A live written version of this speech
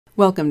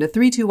Welcome to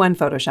 321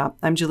 Photoshop.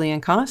 I'm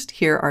Julianne Cost.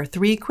 Here are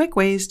 3 quick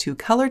ways to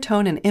color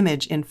tone an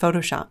image in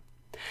Photoshop.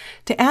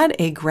 To add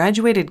a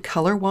graduated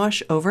color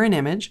wash over an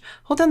image,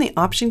 hold down the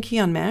Option key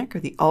on Mac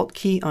or the Alt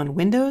key on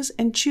Windows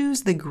and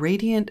choose the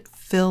Gradient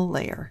Fill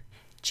layer.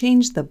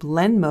 Change the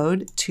blend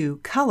mode to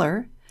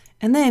color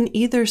and then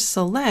either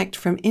select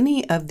from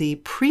any of the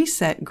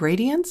preset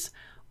gradients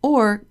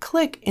or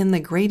click in the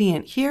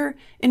gradient here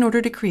in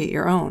order to create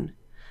your own.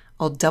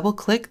 I'll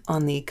double-click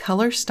on the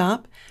color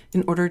stop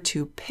in order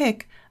to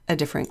pick a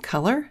different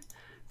color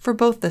for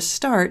both the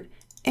start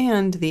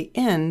and the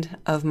end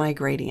of my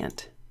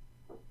gradient.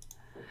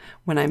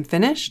 When I'm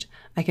finished,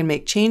 I can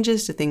make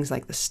changes to things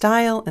like the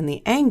style and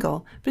the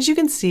angle, but as you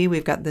can see,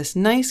 we've got this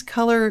nice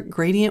color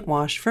gradient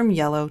wash from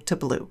yellow to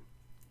blue.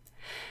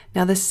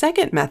 Now the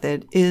second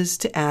method is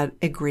to add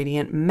a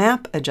gradient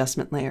map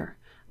adjustment layer.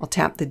 I'll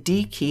tap the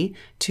D key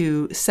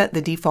to set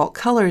the default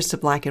colors to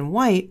black and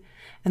white,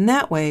 and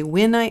that way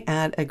when I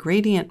add a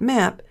gradient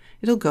map,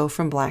 it'll go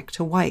from black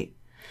to white.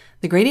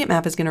 The gradient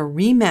map is going to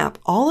remap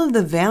all of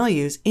the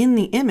values in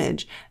the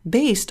image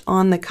based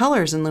on the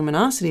colors and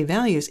luminosity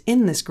values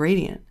in this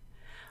gradient.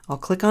 I'll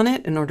click on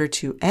it in order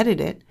to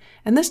edit it,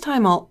 and this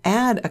time I'll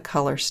add a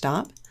color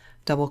stop,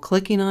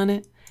 double-clicking on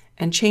it,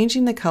 and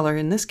changing the color,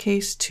 in this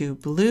case to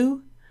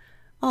blue.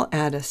 I'll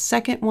add a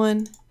second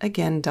one,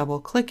 again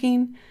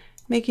double-clicking,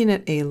 making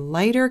it a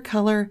lighter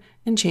color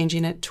and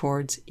changing it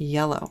towards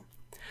yellow.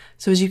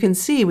 So as you can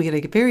see, we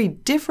get a very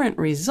different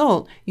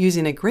result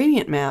using a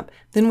gradient map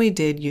than we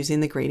did using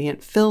the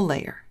gradient fill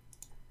layer.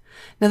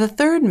 Now the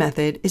third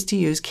method is to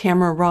use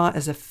Camera Raw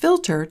as a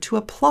filter to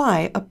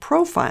apply a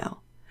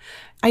profile.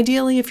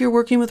 Ideally, if you're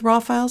working with raw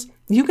files,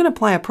 you can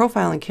apply a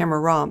profile in Camera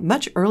Raw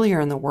much earlier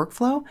in the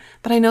workflow,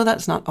 but I know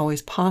that's not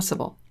always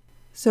possible.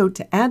 So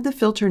to add the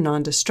filter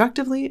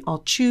non-destructively,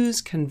 I'll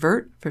choose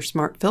Convert for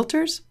Smart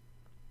Filters,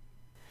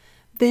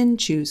 then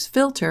choose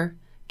Filter,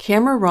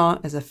 Camera Raw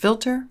as a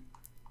filter.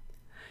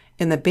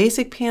 In the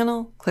Basic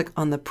panel, click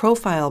on the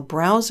Profile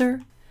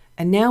Browser,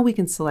 and now we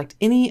can select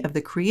any of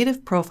the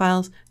creative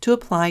profiles to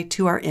apply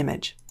to our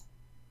image.